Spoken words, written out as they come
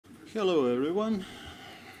Hello everyone,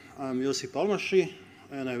 I'm Josip Almasi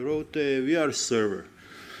and I wrote a VR server.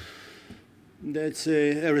 That's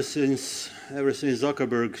ever since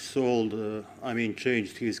Zuckerberg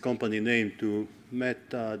changed his company name to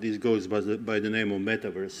Meta, this goes by the name of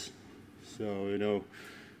Metaverse. So,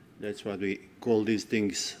 that's what we call these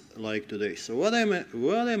things like today. So what am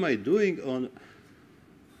I doing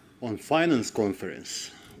on finance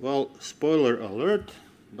conference? Well, spoiler alert,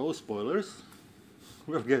 no spoilers.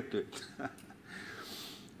 We'll get to it.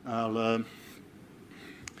 I'll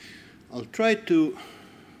try to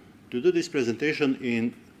do this presentation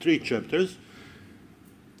in 3 chapters.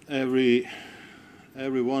 Every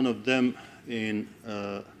one of them in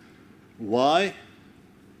why,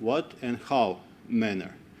 what, and how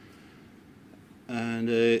manner. And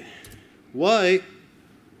why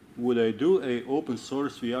would I do an open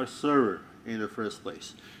source VR server in the first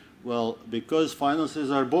place? Well, because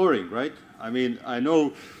finances are boring, right? I mean, I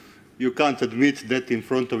know you can't admit that in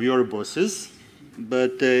front of your bosses,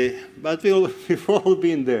 but we've all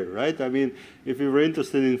been there, right? I mean, if we were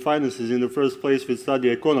interested in finances in the first place, we'd study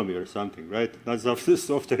economy or something, right? Not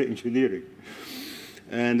software engineering.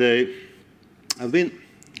 And I've been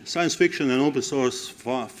science fiction and open source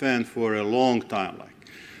fan for a long time,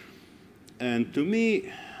 and to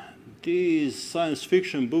me, these science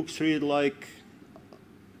fiction books read like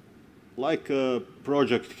a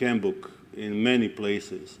project handbook in many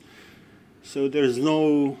places. So there's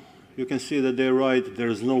no, you can see that they write,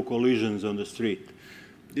 there's no collisions on the street.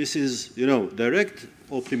 This is, direct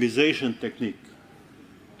optimization technique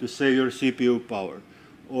to save your CPU power.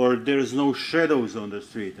 Or there's no shadows on the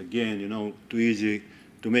street. Again, too easy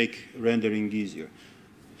to make rendering easier.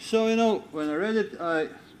 So, when I read it, I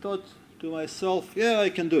thought to myself, yeah, I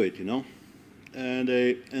can do it,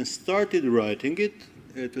 and started writing it.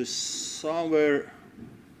 It was somewhere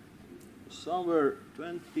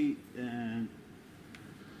 3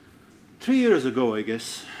 years ago, I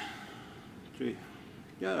guess.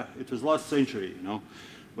 Yeah, it was last century,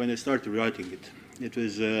 when I started writing it. It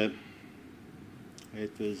was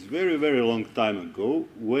very, very long time ago,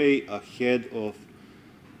 way ahead of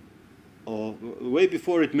way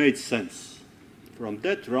before it made sense. From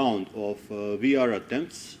that round of VR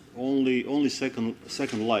attempts, only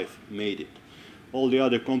Second Life made it. All the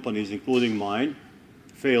other companies, including mine,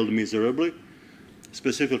 failed miserably.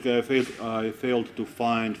 Specifically, I failed to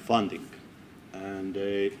find funding. And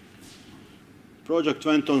the project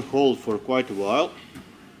went on hold for quite a while.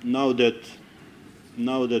 Now that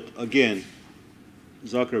again,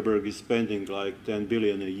 Zuckerberg is spending like 10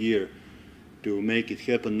 billion a year to make it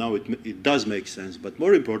happen, now it does make sense. But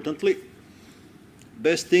more importantly,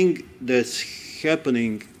 best thing that's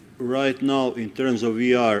happening right now in terms of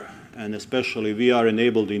VR, and especially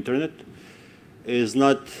VR-enabled internet, is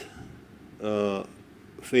not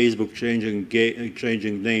Facebook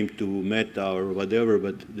changing name to Meta or whatever,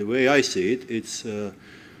 but the way I see it, it's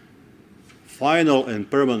final and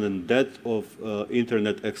permanent death of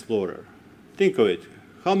Internet Explorer. Think of it.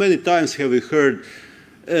 How many times have we heard,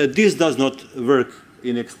 this does not work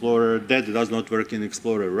in Explorer, that does not work in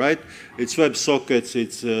Explorer, right? It's WebSockets,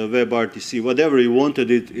 it's WebRTC, whatever you wanted,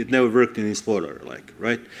 it never worked in Explorer,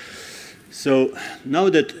 right? So now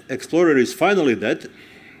that Explorer is finally dead,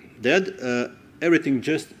 everything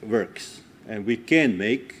just works, and we can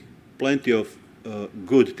make plenty of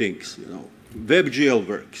good things. WebGL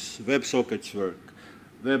works, WebSockets work,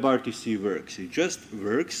 WebRTC works. It just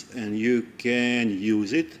works, and you can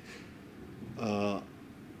use it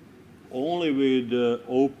only with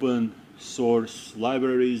open source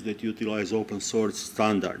libraries that utilize open source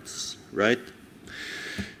standards, right?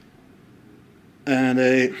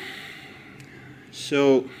 And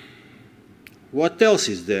so, what else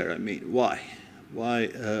is there? I mean, why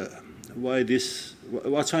this?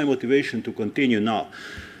 What's my motivation to continue now?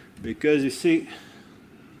 Because you see,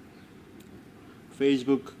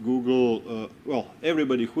 Facebook, Google,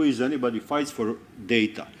 everybody who is anybody fights for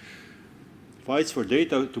data. Fights for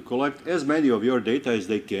data to collect as many of your data as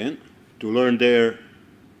they can,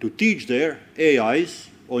 to teach their AIs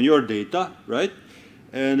on your data, right?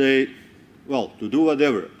 And to do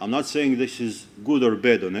whatever. I'm not saying this is good or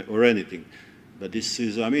bad or anything, but this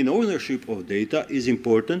is, ownership of data is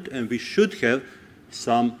important, and we should have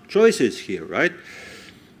some choices here, right?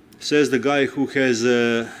 Says the guy who has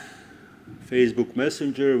Facebook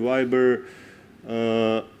Messenger, Viber,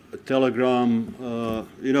 Telegram,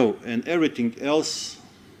 and everything else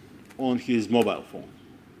on his mobile phone.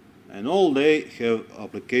 And all they have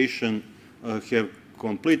have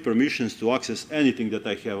complete permissions to access anything that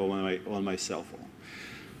I have on my cell phone.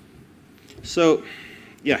 So,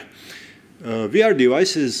 yeah, VR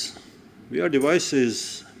devices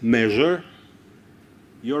measure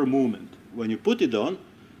your movement. When you put it on,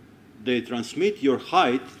 they transmit your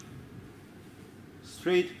height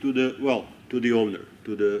straight to the, well, to the owner,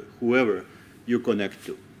 to the whoever you connect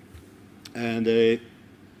to. And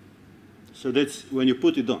so that's when you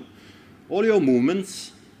put it on. All your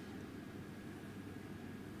movements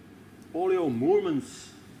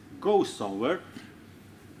go somewhere.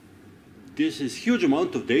 This is huge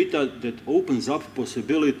amount of data that opens up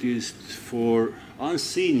possibilities for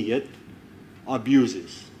unseen yet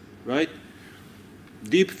abuses, right?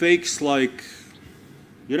 Deep fakes, like,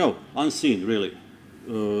 you know, unseen really.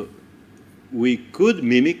 We could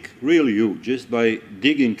mimic real you just by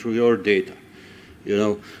digging through your data. You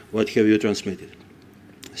know, what have you transmitted?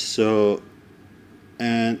 So,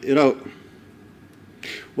 and you know,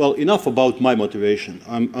 well, enough about my motivation.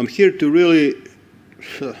 I'm here to really,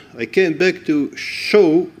 I came back to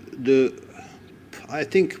show the, I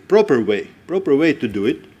think, proper way to do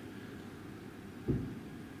it.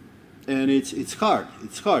 And it's hard,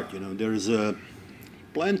 you know, there's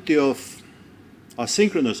plenty of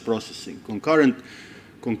asynchronous processing,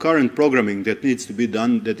 concurrent programming that needs to be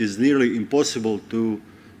done that is nearly impossible to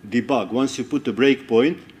debug. Once you put a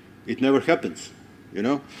breakpoint, it never happens, you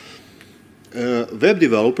know. Web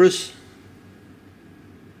developers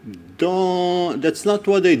that's not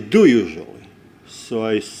what they do usually. So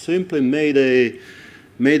I simply made a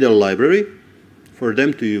library for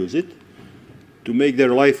them to use it, to make their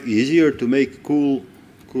life easier, to make cool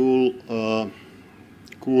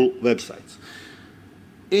websites.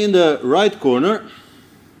 In the right corner,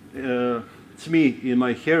 it's me in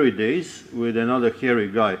my hairy days with another hairy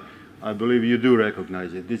guy. I believe you do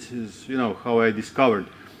recognize it. This is, you know, how I discovered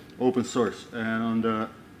open source. And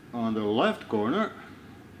on the left corner,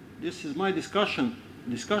 this is my discussion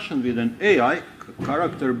with an AI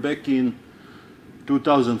character back in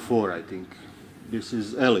 2004, I think. This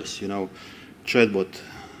is Alice, you know, chatbot.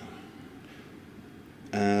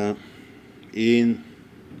 In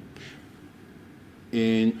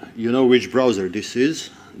you know which browser this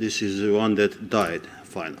is? This is the one that died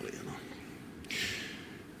finally, you know.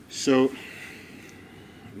 So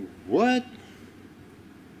what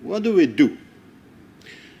do we do?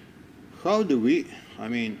 How do we, I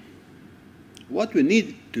mean, what we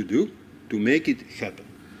need to do to make it happen?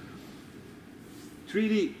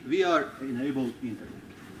 3D VR enabled internet.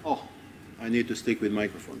 Oh, I need to stick with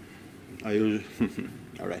microphone. I usually,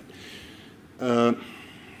 all right.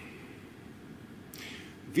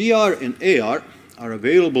 VR and AR are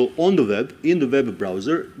available on the web, in the web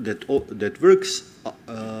browser that works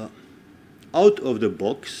out of the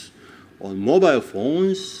box on mobile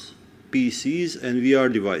phones, PCs, and VR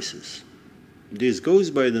devices. This goes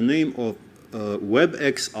by the name of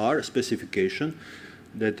WebXR specification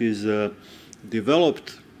that is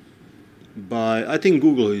developed by, I think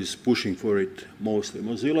Google is pushing for it mostly.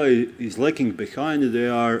 Mozilla is lagging behind. They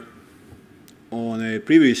are on a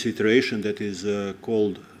previous iteration that is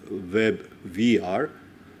called WebVR.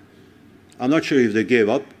 I'm not sure if they gave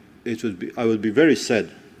up. I would be very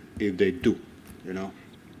sad if they do, you know.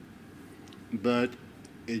 But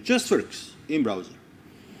it just works in browser.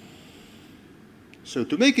 So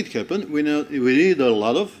to make it happen, we need a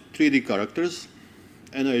lot of 3D characters,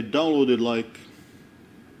 and I downloaded like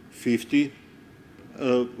 50,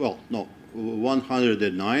 well, no,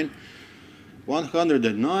 109,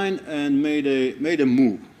 and made a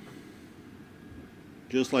move,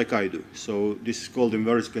 just like I do. So this is called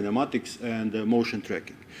inverse kinematics and motion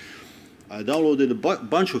tracking. I downloaded a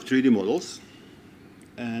bunch of 3D models,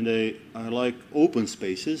 and I like open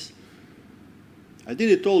spaces. I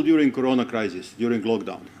did it all during Corona crisis, during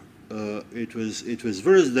lockdown. It was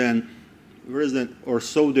worse than, or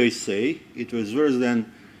so they say, it was worse than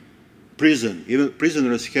prison. Even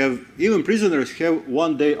prisoners have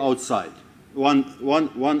 1 day outside,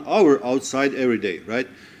 one hour outside every day, right?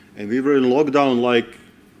 And we were in lockdown like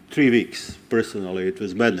 3 weeks. Personally, it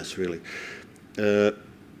was madness, really.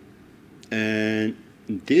 And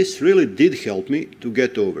this really did help me to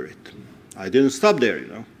get over it. I didn't stop there, you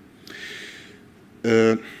know.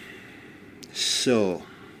 So,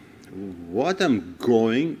 where I'm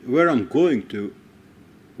going to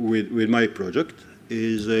with my project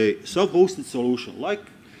is a self-hosted solution. Like,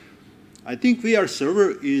 I think VR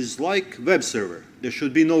server is like web server. There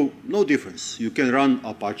should be no difference. You can run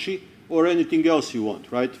Apache or anything else you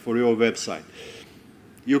want, right, for your website.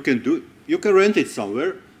 You can rent it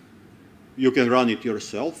somewhere. You can run it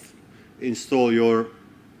yourself. Install your.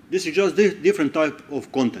 This is just different type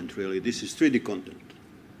of content, really. This is 3D content,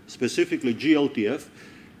 specifically GLTF,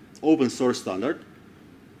 open source standard,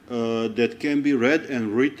 that can be read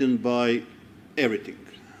and written by everything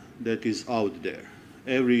that is out there.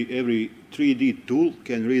 every 3D tool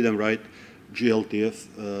can read and write GLTF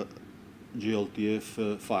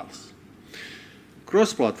files.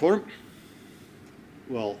 Cross-platform,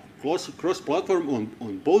 well, cross-platform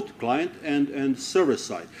on both client and server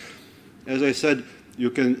side. As I said, you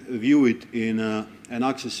can view it in and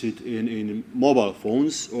access it in mobile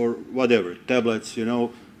phones or whatever, tablets, you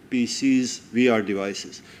know, PCs, VR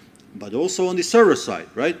devices, but also on the server side,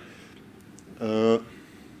 right? I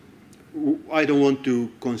don't want to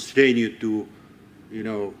constrain you to, you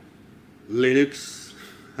know, Linux,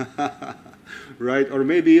 right? Or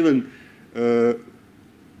maybe even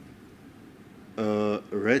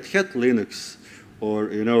Red Hat Linux, or,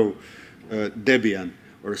 you know, Debian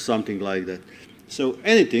or something like that. So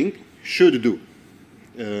anything should do.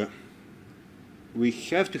 We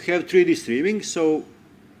have to have 3D streaming, so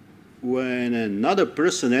when another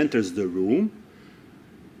person enters the room,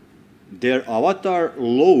 their avatar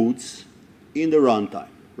loads in the runtime,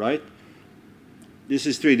 right? This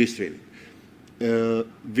is 3D streaming.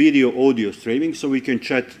 Video, audio streaming, so we can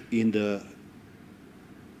chat in the,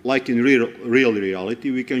 like in real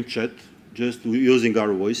reality, we can chat just using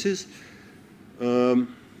our voices.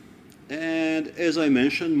 And as I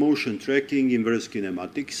mentioned, motion tracking, inverse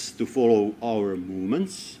kinematics to follow our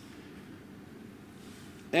movements.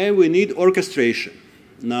 And we need orchestration.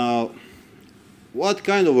 Now, what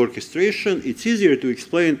kind of orchestration? It's easier to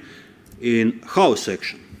explain in how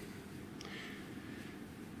section.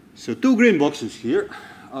 So two green boxes here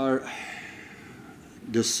are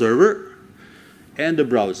the server and the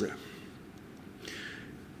browser.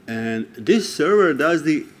 And this server does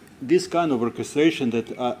this kind of orchestration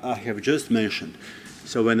that I have just mentioned.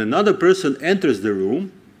 So when another person enters the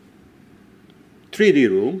room,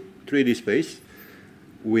 3D space,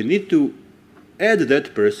 we need to add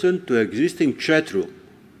that person to existing chat room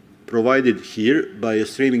provided here by a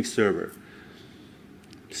streaming server.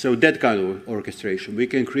 So that kind of orchestration. We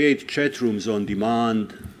can create chat rooms on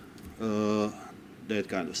demand, that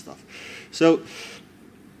kind of stuff. So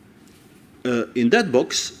in that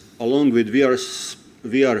box, along with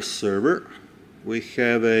VR server, we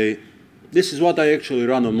have a, this is what I actually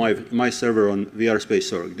run on my server on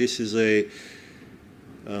VRSpace.org. This is a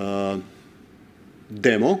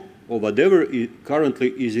demo of whatever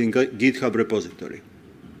currently is in GitHub repository.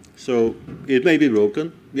 So it may be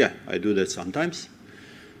broken. Yeah, I do that sometimes.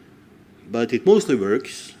 But it mostly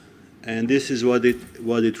works, and this is what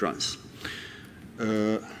it runs.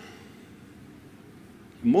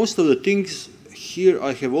 Most of the things here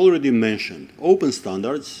I have already mentioned. Open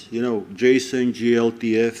standards, you know, JSON,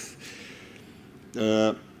 GLTF,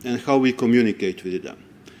 and how we communicate with them.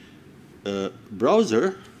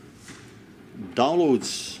 Browser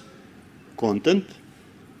downloads content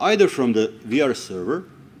either from the VR server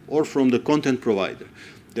or from the content provider.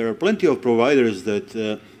 There are plenty of providers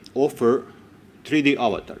that offer 3D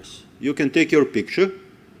avatars. You can take your picture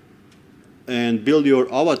and build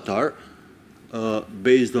your avatar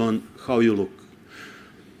based on how you look.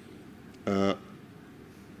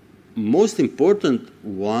 Most important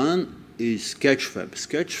one is Sketchfab.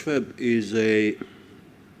 Sketchfab is a,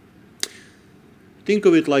 think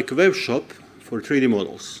of it like a web shop for 3D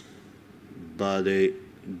models. But they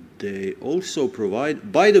also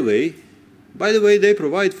provide, by the way, they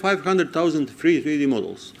provide 500,000 free 3D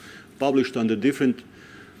models published under different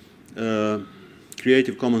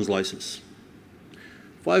Creative Commons license.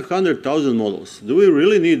 500,000 models. Do we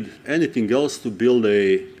really need anything else to build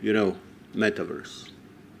a, you know, metaverse?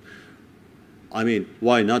 I mean,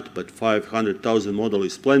 why not? But 500,000 model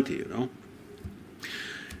is plenty, you know.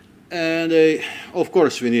 And of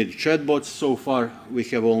course, we need chatbots. So far, we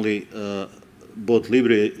have only bot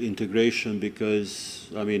Libre integration because,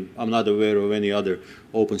 I mean, I'm not aware of any other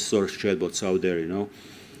open source chatbots out there, you know.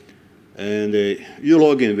 And you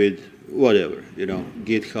log in with whatever, you know,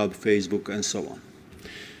 GitHub, Facebook, and so on.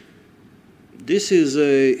 This is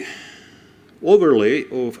a overlay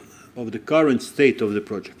of the current state of the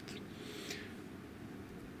project.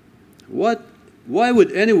 Why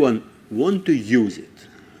would anyone want to use it?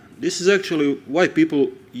 This is actually why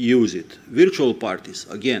people use it. Virtual parties,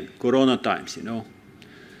 again, Corona times, you know.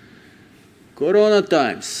 Corona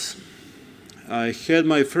times. I had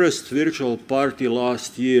my first virtual party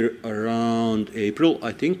last year around April,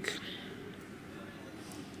 I think.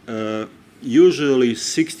 Usually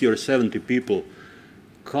 60 or 70 people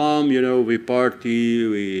come, you know, we party,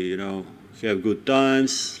 we, you know, have good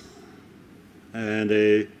times,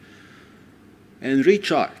 and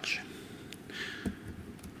recharge.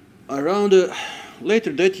 Around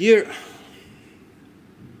later that year,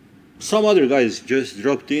 some other guys just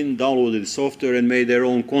dropped in, downloaded the software, and made their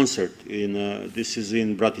own concert. This is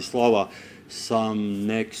in Bratislava, some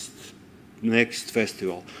next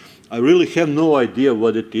festival. I really have no idea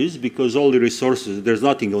what it is because all the resources, there's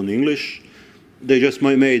nothing on English. They just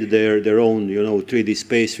made their own, 3D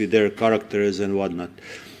space with their characters and whatnot.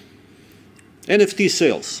 NFT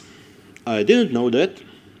sales. I didn't know that,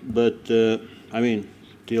 but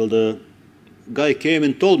till the guy came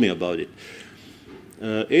and told me about it.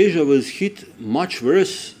 Asia was hit much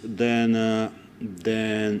worse than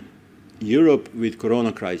Europe with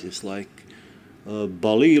Corona crisis. Like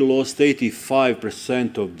Bali lost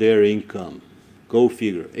 85% of their income. Go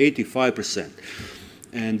figure, 85%.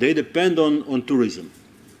 And they depend on tourism.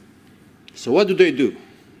 So what do?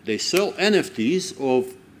 They sell NFTs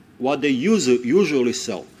of what they usually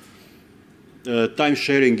sell. Time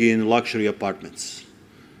sharing in luxury apartments.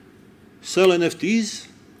 Sell NFTs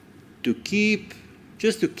to keep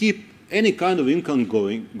any kind of income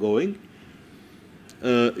going.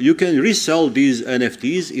 You can resell these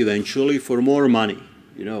NFTs eventually for more money,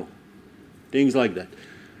 things like that.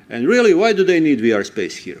 And really, why do they need VR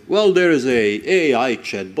space here? Well, there is a AI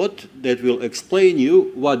chatbot that will explain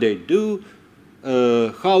you what they do,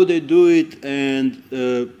 how they do it, and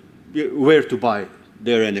where to buy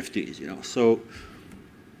their NFTs. So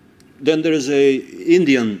then there is a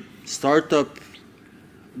Indian startup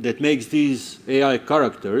that makes these AI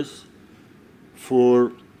characters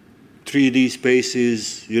for 3D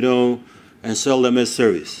spaces, and sell them as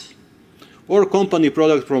service. Or company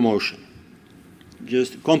product promotion.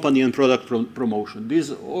 Just company and product promotion.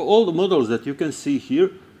 All the models that you can see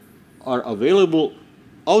here are available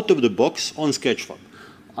out of the box on Sketchfab.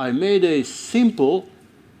 I made a simple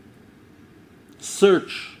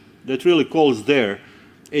search that really calls their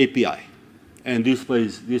API and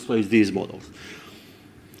displays these models.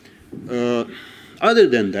 Other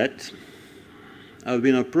than that, I've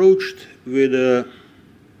been approached with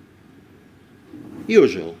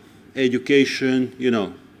usual education.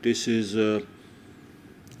 This is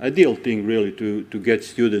ideal thing really to get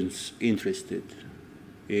students interested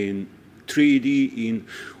in 3D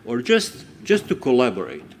or just to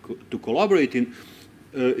collaborate.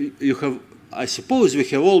 I suppose we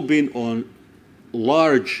have all been on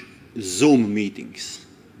large Zoom meetings.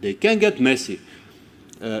 They can get messy.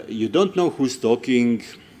 You don't know who's talking.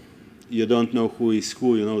 You don't know who is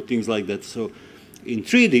who. Things like that. So in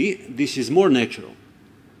 3D, this is more natural.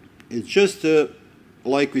 It's just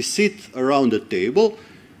like we sit around a table.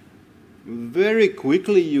 Very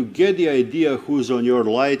quickly you get the idea who's on your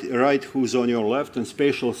right, who's on your left, and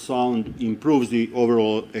spatial sound improves the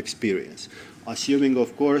overall experience. Assuming,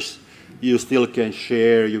 of course, you still can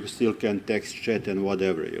share, you still can text chat and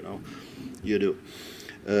whatever, you do.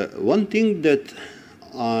 One thing that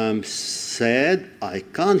I'm sad I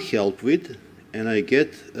can't help with, and I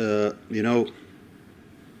get,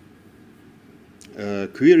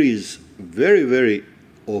 queries very, very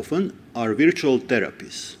often, are virtual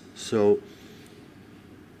therapies. So,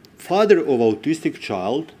 father of autistic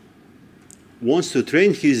child wants to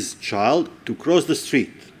train his child to cross the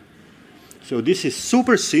street. So this is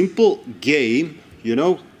super simple game,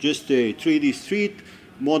 just a 3D street,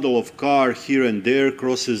 model of car here and there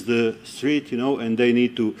crosses the street, and they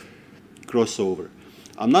need to cross over.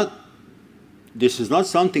 This is not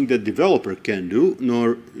something that developer can do,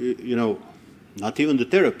 nor, not even the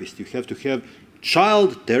therapist. You have to have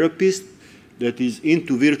child therapist that is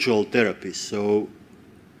into virtual therapy, so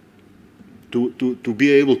to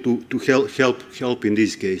be able to help in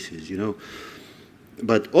these cases,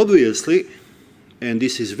 But obviously, and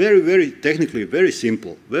this is very, very technically very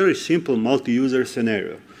simple multi-user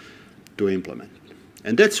scenario to implement,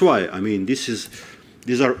 and that's why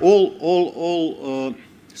these are all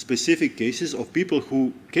specific cases of people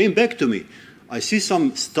who came back to me. I see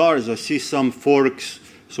some stars, I see some forks,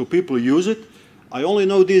 so people use it. I only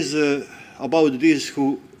know this. About these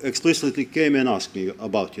who explicitly came and asked me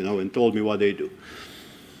about, and told me what they do.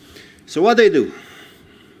 So what they do?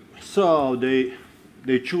 So they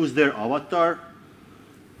choose their avatar.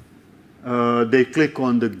 They click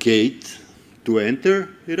on the gate to enter,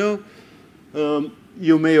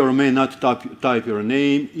 You may or may not type your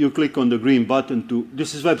name. You click on the green button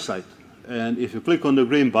this is website. And if you click on the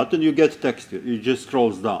green button, you get text. It just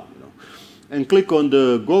scrolls down, And click on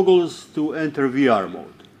the goggles to enter VR mode.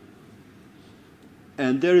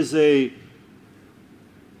 And there is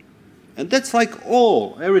and that's like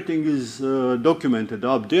everything is documented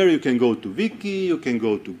up there. You can go to Wiki, you can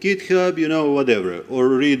go to GitHub, whatever, or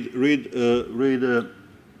read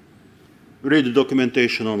the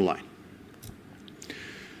documentation online.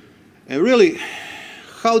 And really,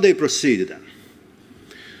 how they proceed then?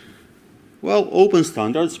 Well, open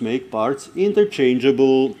standards make parts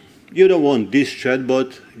interchangeable. You don't want this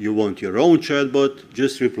chatbot, you want your own chatbot,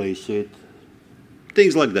 just replace it.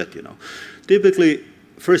 Things like that, you know. Typically,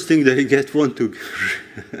 first thing they want to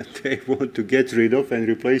they want to get rid of and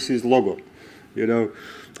replace is logo. You know,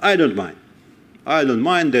 I don't mind. I don't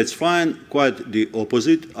mind, that's fine. Quite the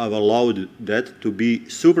opposite. I've allowed that to be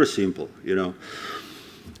super simple, you know.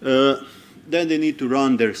 Then they need to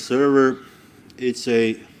run their server.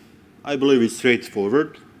 I believe it's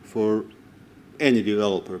straightforward for any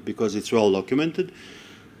developer because it's well documented.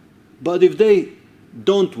 But if they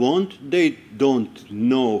don't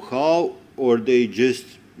know how, or they just,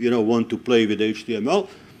 you know, want to play with HTML,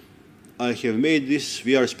 I have made this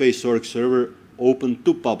VRSpace.org server open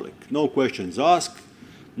to public. No questions asked,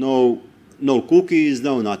 no cookies,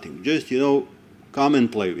 no nothing. Just, you know, come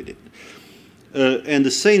and play with it. And the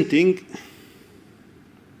same thing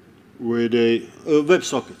with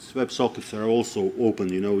WebSockets. WebSockets are also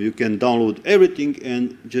open, you know. You can download everything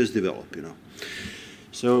and just develop, you know.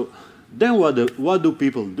 So then what do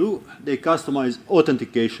people do? They customize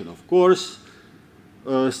authentication, of course.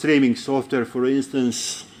 Streaming software, for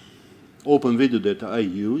instance, OpenVideo that I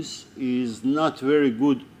use is not very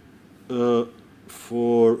good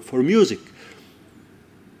for music.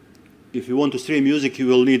 If you want to stream music, you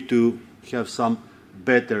will need to have some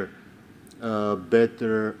better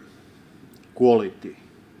quality,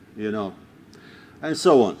 you know, and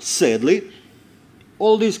so on. Sadly,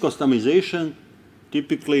 all this customization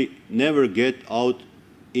typically never get out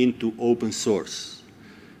into open source.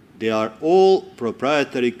 They are all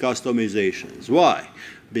proprietary customizations. Why?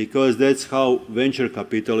 Because that's how venture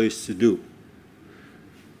capitalists do.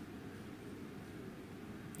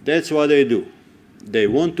 That's what they do.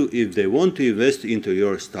 If they want to invest into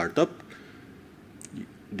your startup,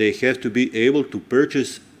 they have to be able to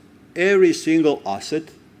purchase every single asset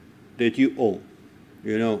that you own,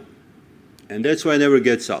 you know, and that's why it never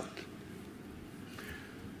gets out.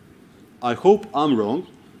 I hope I'm wrong.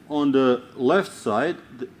 On the left side,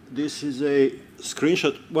 this is a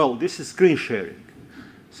screenshot. Well, this is screen sharing.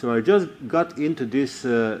 So I just got into this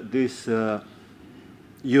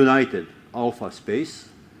United alpha space.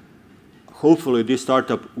 Hopefully, this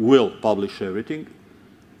startup will publish everything,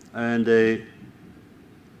 and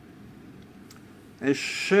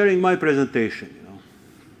sharing my presentation, you know,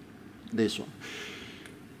 this one.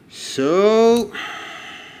 So,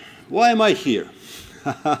 why am I here?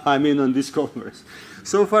 I mean, on this conference.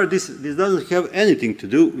 So far, this doesn't have anything to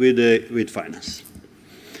do with finance.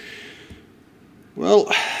 Well,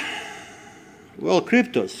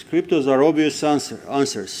 cryptos are obvious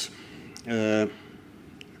answers.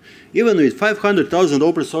 Even with 500,000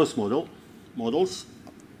 open source models,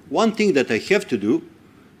 one thing that I have to do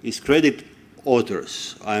is credit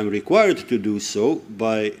authors. I am required to do so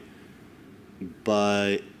by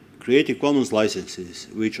Creative Commons licenses,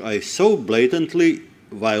 which I so blatantly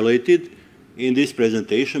violated in this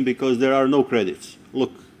presentation because there are no credits.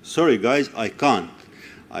 Look, sorry guys, I can't.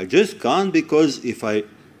 I just can't, because if I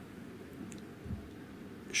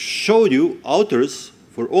showed you authors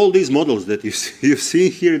for all these models that you've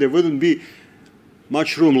seen here, there wouldn't be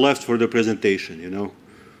much room left for the presentation, you know,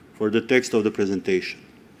 for the text of the presentation.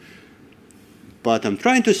 But I'm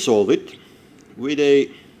trying to solve it with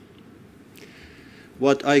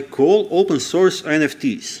what I call open source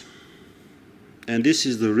NFTs. And this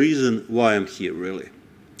is the reason why I'm here, really.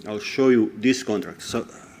 I'll show you this contract. So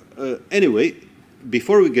anyway,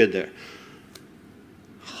 before we get there,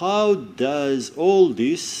 how does all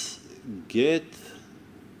this get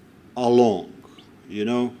along, you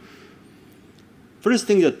know? First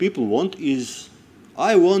thing that people want is,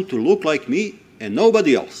 I want to look like me and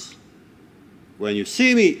nobody else. When you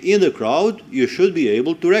see me in the crowd, you should be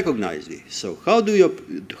able to recognize me. So how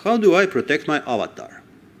do I protect my avatar?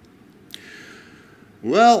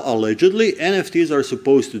 Well, allegedly, NFTs are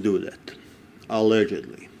supposed to do that.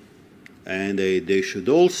 Allegedly. And they should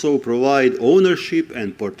also provide ownership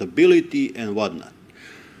and portability and whatnot.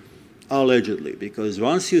 Allegedly, because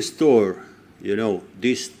once you store, you know,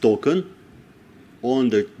 this token on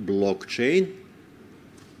the blockchain,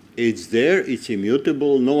 it's there, it's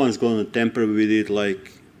immutable, no one's going to tamper with it,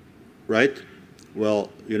 like, right? Well,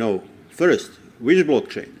 you know, first, which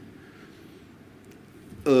blockchain?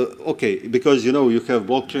 Okay, because, you know, you have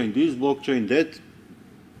blockchain this, blockchain that,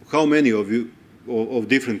 how many of you, of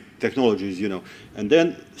different technologies, you know? And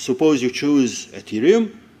then, suppose you choose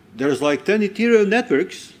Ethereum, there's like 10 Ethereum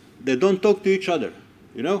networks that don't talk to each other,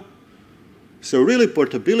 you know? So really,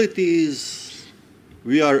 portability is,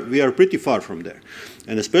 we are pretty far from there.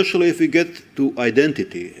 And especially if we get to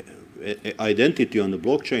identity on the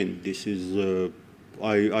blockchain, this is,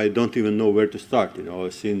 I don't even know where to start, you know.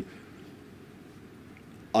 I've seen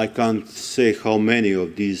I can't say how many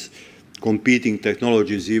of these competing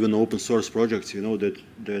technologies, even open source projects, you know, that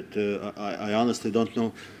I honestly don't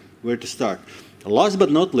know where to start. Last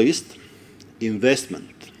but not least,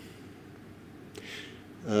 investment.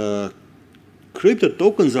 Crypto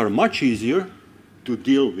tokens are much easier to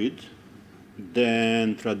deal with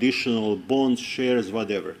than traditional bonds, shares,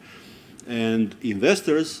 whatever. And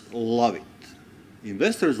investors love it.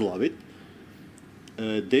 Investors love it.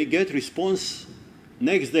 They get response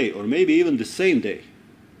next day or maybe even the same day.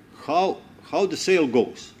 How the sale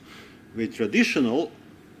goes. With traditional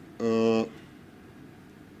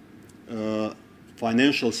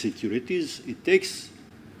financial securities, it takes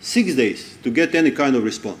 6 days to get any kind of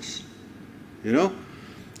response, you know?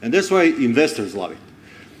 And that's why investors love it.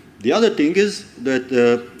 The other thing is that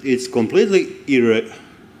it's completely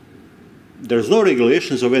there's no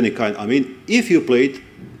regulations of any kind. I mean, if you play it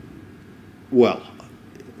well,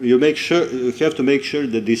 you have to make sure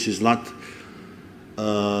that this is not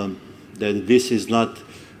bond, that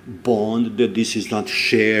this is not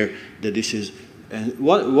share, that this is. And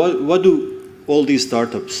what do all these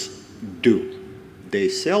startups do? They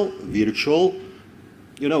sell virtual,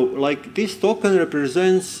 you know, like this token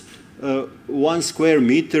represents 1 square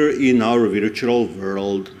meter in our virtual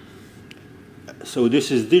world. So this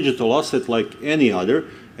is digital asset like any other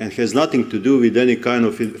and has nothing to do with any kind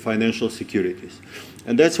of financial securities.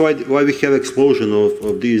 And that's why we have explosion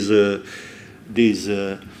of these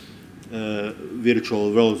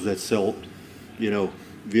virtual worlds that sell, you know,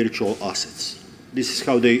 virtual assets. This is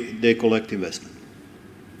how they collect investment.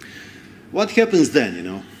 What happens then, you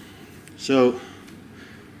know? So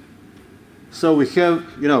we have,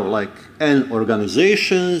 you know, like N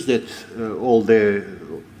organizations that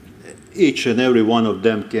each and every one of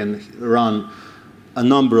them can run a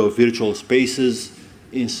number of virtual spaces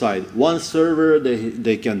inside one server.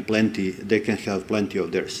 They can have plenty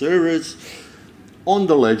of their servers. On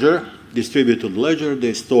the ledger, distributed ledger,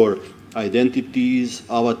 they store identities,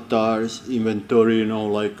 avatars, inventory, you know,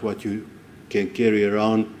 like what you can carry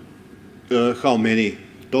around, how many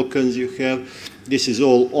tokens you have. This is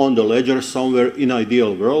all on the ledger somewhere in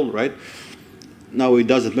ideal world, right? Now it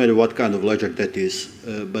doesn't matter what kind of ledger that is,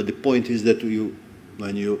 but the point is that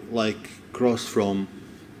when you like cross from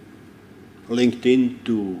LinkedIn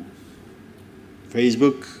to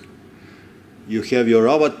Facebook, you have your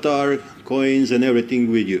avatar, coins, and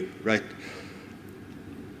everything with you, right?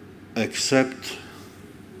 Except,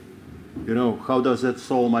 you know, how does that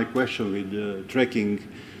solve my question with tracking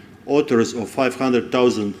authors of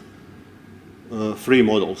 500,000 free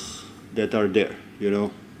models that are there, you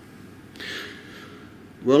know?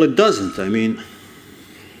 Well, it doesn't. I mean,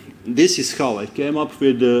 this is how I came up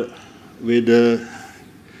with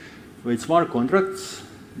smart contracts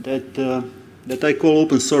that I call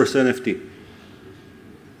open source NFT.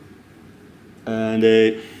 And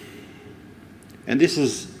this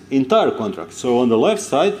is entire contract. So on the left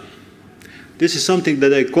side, this is something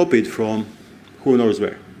that I copied from who knows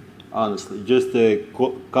where. Honestly, just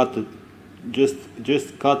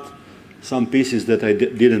cut some pieces that I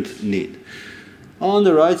didn't need. On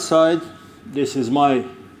the right side, this is my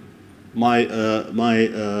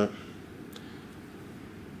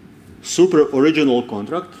super original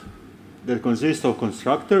contract that consists of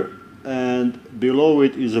constructor, and below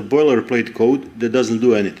it is a boilerplate code that doesn't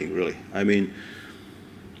do anything really. I mean,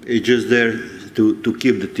 it's just there to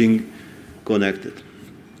keep the thing connected.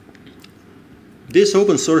 This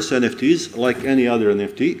open source NFTs, like any other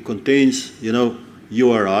NFT, contains, you know,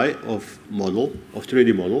 URI of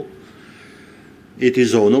 3D model. It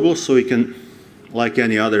is ownable, so it can, like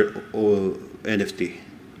any other NFT.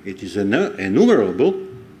 It is enumerable,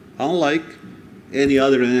 unlike any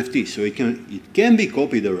other NFT. So it can be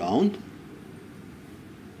copied around.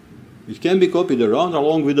 It can be copied around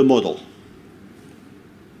along with the model.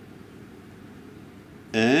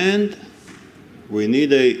 And we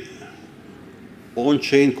need a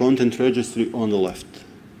on-chain content registry on the left.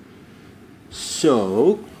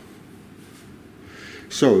 So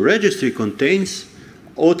registry contains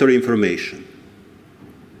author information,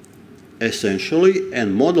 essentially,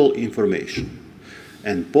 and model information,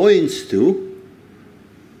 and points to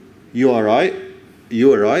URI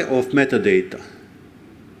of metadata.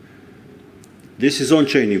 This is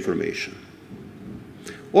on-chain information.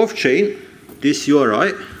 Off-chain, this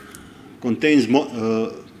URI contains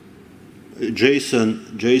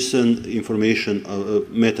JSON information,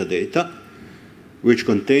 metadata, which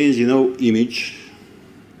contains, you know, image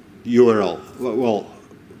URL. Well,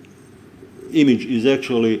 image is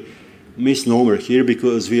actually misnomer here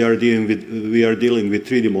because we are dealing with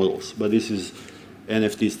 3D models, but this is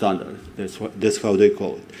NFT standard. That's how they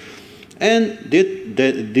call it. And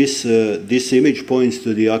this image points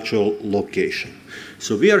to the actual location.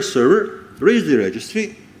 So VR server reads the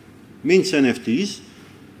registry, mints NFTs,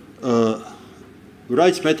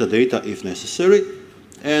 writes metadata if necessary,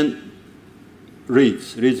 and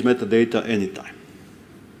reads metadata anytime,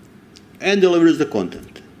 and delivers the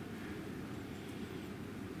content.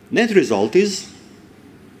 Net result is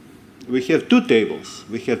we have two tables.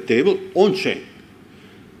 We have table on-chain,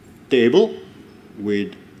 table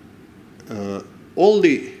with all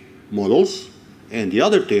the models, and the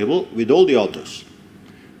other table with all the authors.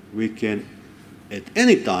 We can, at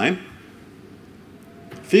any time,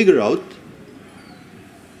 figure out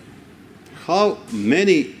how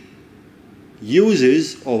many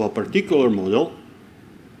uses of a particular model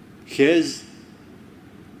has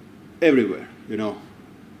everywhere. You know,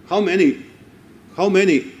 how many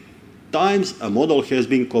times a model has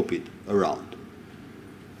been copied around.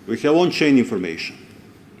 We have on-chain information,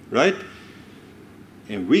 right?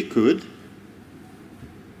 And we could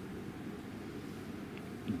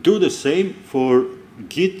do the same for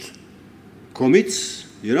Git commits,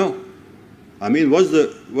 you know. I mean, what's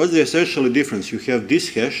the essential difference? You have this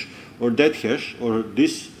hash or that hash or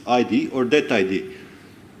this ID or that ID.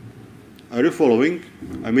 Are you following?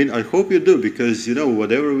 I mean, I hope you do, because, you know,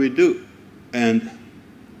 whatever we do. And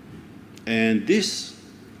this,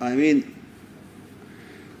 I mean,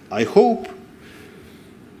 I hope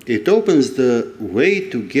it opens the way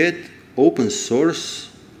to get open source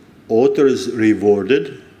authors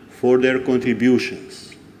rewarded for their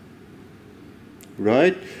contributions,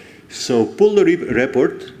 right? So pull the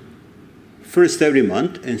report first every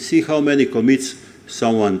month and see how many commits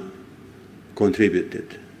someone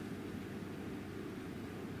contributed,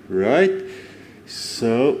 right?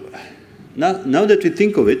 So now that we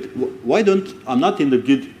think of it, why don't, I'm not in the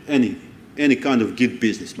Git, any kind of Git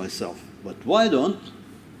business myself, but why don't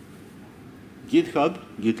GitHub,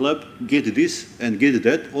 GitLab, Git this and Git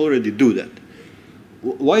that already do that?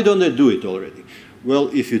 Why don't they do it already? Well,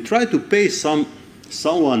 if you try to pay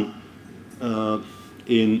someone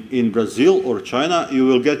in Brazil or China, you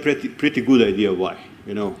will get pretty good idea why.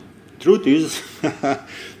 You know, truth is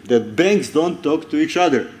that banks don't talk to each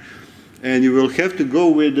other, and you will have to go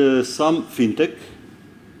with some fintech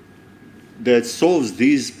that solves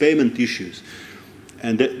these payment issues.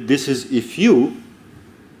 And this is if you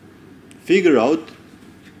figure out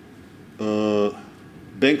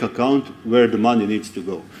bank account where the money needs to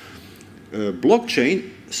go.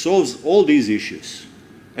 Blockchain solves all these issues,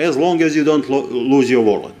 as long as you don't lose your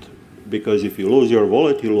wallet. Because if you lose your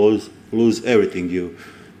wallet, you lose everything you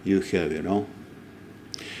have, you know.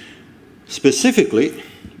 Specifically,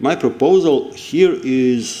 my proposal here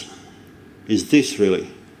is this, really.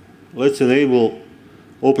 Let's enable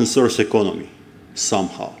open source economy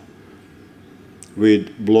somehow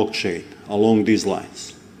with blockchain along these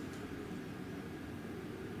lines.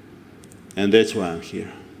 And that's why I'm here.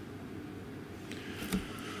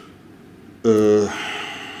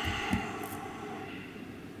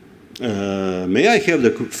 May I have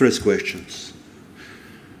the first questions?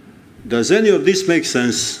 Does any of this make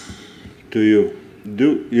sense to you?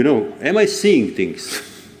 You know, am I seeing things?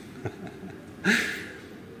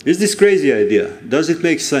 Is this crazy idea? Does it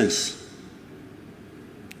make sense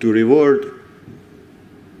to reward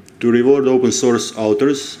open source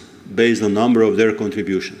authors based on number of their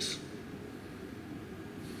contributions?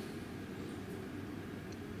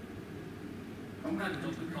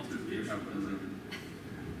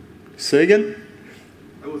 Say again?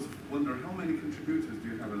 I was wondering, how many contributors do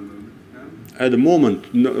you have at the moment now? At the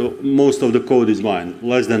moment, no, most of the code is mine.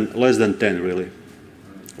 Less than 10, really.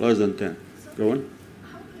 Less than 10. So Go on.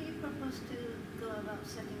 how do you propose to go about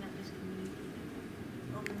setting up this community,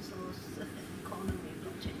 open source economy,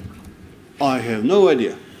 blockchain economy? I have no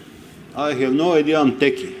idea. I have no idea. I'm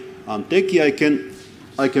techie.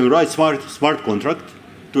 I can write smart contract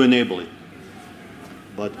to enable it.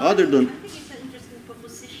 But Well, other than, I think it's an interesting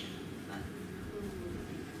proposition, but who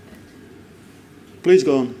would please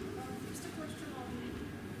go on. Just a question on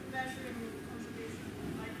measuring contribution,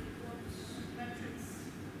 like what metrics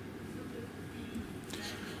would it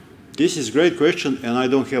be? This is a great question, and I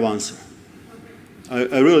don't have answer.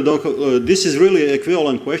 I really don't. This is really an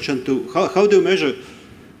equivalent question to how do you measure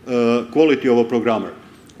quality of a programmer?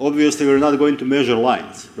 Obviously, we're not going to measure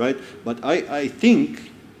lines, right? But I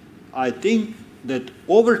think that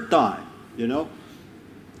over time, you know,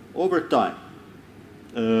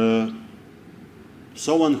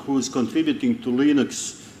 someone who's contributing to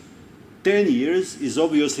Linux 10 years is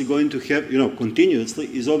obviously going to have, you know, continuously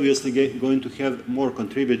is obviously going to have more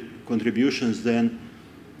contributions than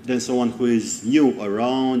someone who is new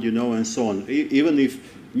around, you know, and so on. Even if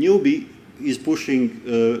newbie is pushing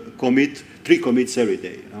three commits every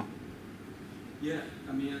day, you know? Yeah,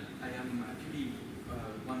 I mean, I am actually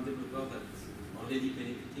one developer that's already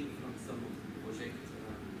benefiting from some of the projects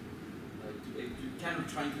to kind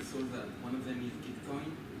of trying to solve that. One of them is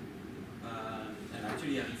Gitcoin, and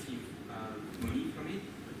actually I receive money from it.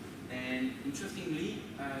 And interestingly,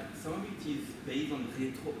 some of it is based on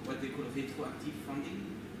what they call retroactive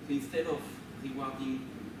funding. So instead of rewarding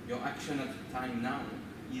your action at the time now,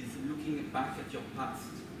 is looking back at your past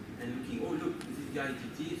and looking, oh look, this guy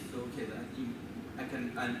did this, so okay, I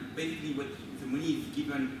can, and basically what the money is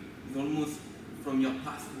given is almost from your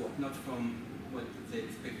past work, not from what they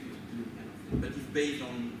expect you to do, kind of thing. But it's based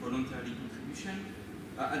on voluntary contribution.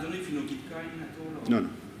 I don't know if you know Gitcoin at all? Or? No.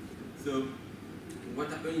 So what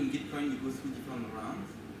happens in Gitcoin, you go through different rounds,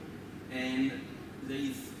 and there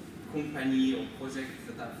is company or projects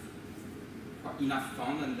that have enough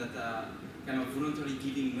funds and that are kind of voluntarily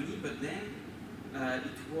giving money, but then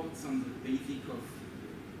it works on the basic of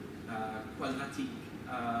quadratic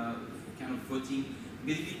kind of voting.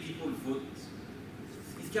 Basically, people vote.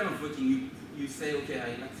 It's kind of voting. You say, okay,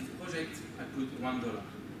 I like this project, I put $1.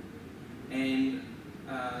 And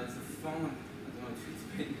the fund, I don't know how to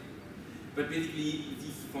explain, but basically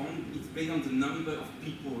this fund, it's based on the number of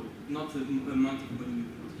people, not the amount of money you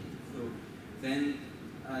put in. So then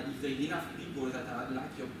if there are enough people that are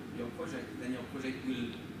like your project, then your project will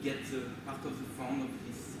get part of the fund of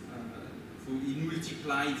this. So it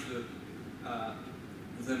multiplies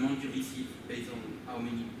the amount you receive based on how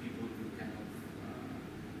many people you kind of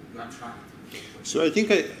you attract. So I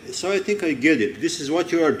think I get it. This is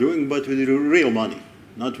what you are doing, but with real money,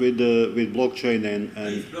 not with blockchain and.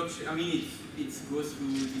 It's blockchain. I mean, it goes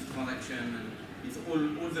through this transaction, and it's all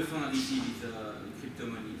the fund I receive is crypto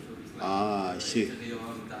money. So it's like I see.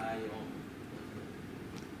 Ethereum, DAI,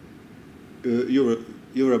 or.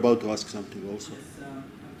 You were about to ask something also. Yes,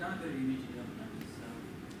 I've done a bit of Unity development, so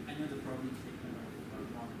I know the problem statement of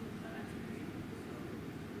models and attribution.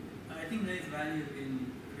 So I think there is value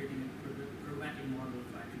in creating a programmatic model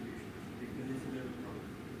of attribution, because it's a bit of a problem.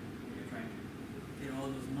 You're trying to get all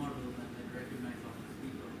those models and then recognize all those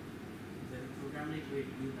people. There's a programmatic way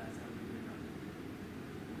to do that, so I would do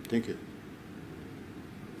it. Thank you.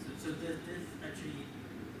 So does this actually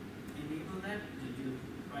enable that? Did you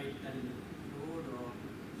write that in the code, or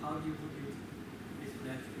how do you put your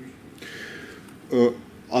basically attribution?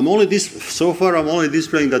 So far I'm only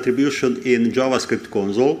displaying the attribution in JavaScript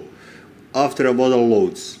console after a model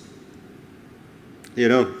loads. You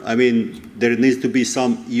know, I mean, there needs to be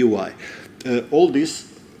some UI. All this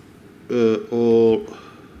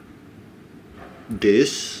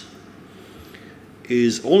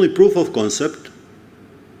is only proof of concept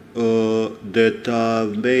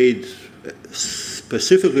that made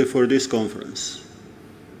specifically for this conference.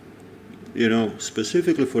 You know,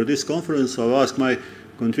 specifically for this conference, I'll ask my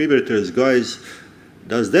contributors, guys,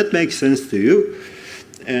 does that make sense to you?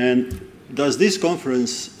 And does this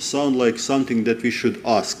conference sound like something that we should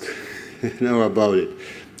ask about it?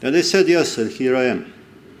 And they said yes, and here I am.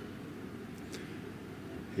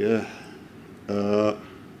 Yeah.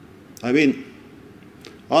 I mean,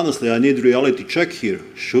 honestly, I need reality check here.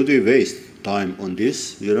 Should we waste time on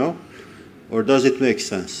this, you know? Or does it make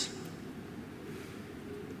sense?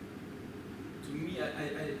 To me,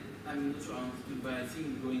 I'm not sure I understood, but I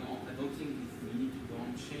think going on, I don't think we need to go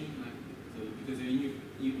on chain, like, so, because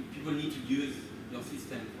people need to use your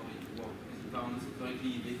system for it to work. As if I understood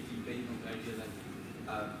correctly, basically based on the idea that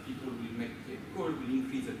people will make a call, will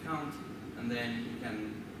increase the count, and then you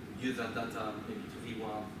can use that data maybe to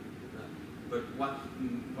reward. But what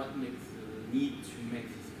makes the need to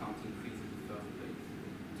make this count increase in the first place?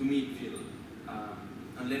 To me, it feels,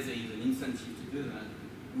 unless there is an incentive to do that,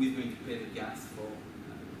 who is going to pay the gas for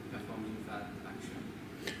performing that action?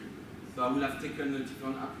 So I would have taken a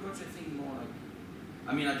different approach, I think, more like,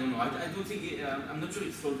 I mean, I don't know. I don't think, I'm not sure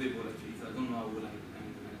it's solvable, actually, so I don't know how I would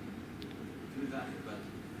do that. But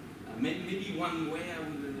maybe one way I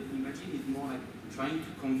would imagine is more like trying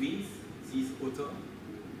to convince this author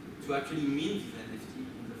to actually mint the NFT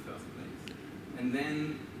in the first place. And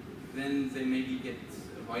then they maybe get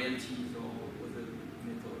royalties or other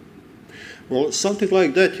method. Well, something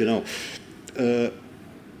like that, you know.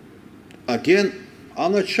 Again,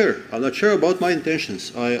 I'm not sure. I'm not sure about my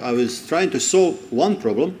intentions. I was trying to solve one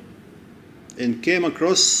problem and came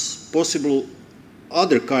across possible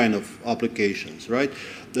other kind of applications, right?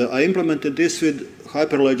 I implemented this with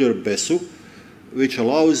Hyperledger Besu, which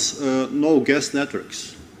allows no guest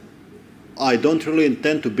networks. I don't really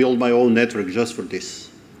intend to build my own network just for this,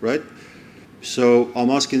 right? So I'm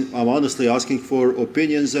honestly asking for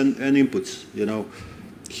opinions and inputs, you know.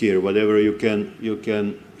 here, whatever you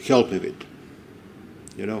can help me with.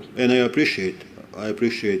 You know, and I appreciate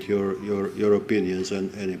your opinions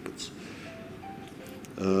and inputs.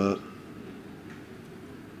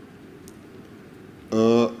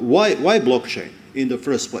 Why blockchain in the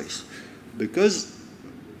first place? Because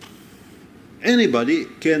anybody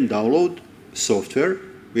can download software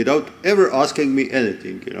without ever asking me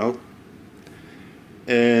anything, you know.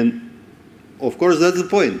 And of course, that's the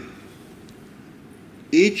point.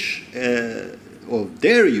 Each of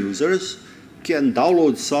their users can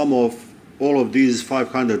download some of all of these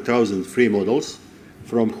 500,000 free models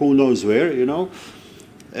from who knows where, you know,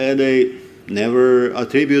 and they never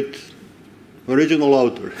attribute original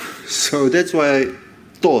author. So that's why I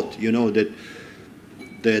thought, you know, that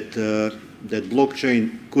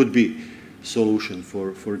blockchain could be solution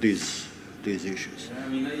for these issues. I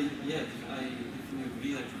mean, I definitely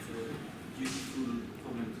agree that it's a useful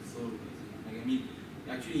problem to solve. Like, I mean,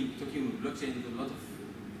 actually, talking with blockchain, a lot of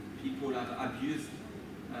people have abused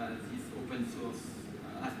this open source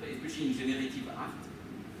aspect, especially in generative art,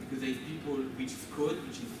 because there is people which is code,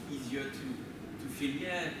 which is easier to feel,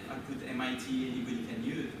 yeah, I put MIT, anybody can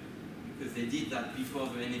use, because they did that before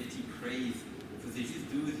the NFT craze. So they just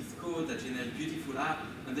do this code that generates beautiful art,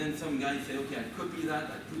 and then some guy say, okay, I copy that,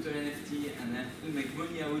 I put an NFT, and then he make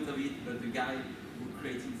money out of it, but the guy who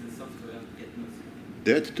created the software get nothing.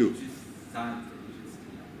 That too. Which is sad.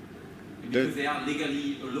 Because they are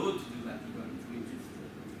legally allowed to do that, even.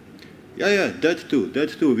 Yeah, that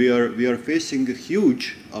too. We are facing a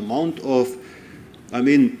huge amount of, I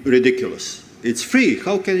mean, ridiculous. It's free.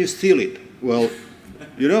 How can you steal it? Well,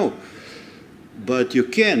 you know, but you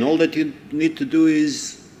can. All that you need to do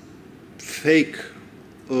is fake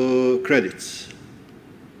credits.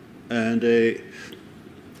 And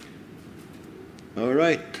all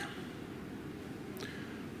right.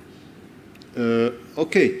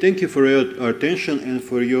 Okay. Thank you for your attention and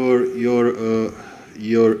for your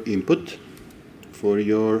input, for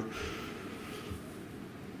your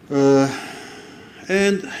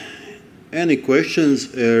and any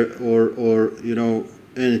questions or you know,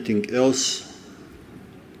 anything else,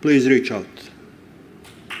 please reach out.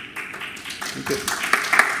 Okay.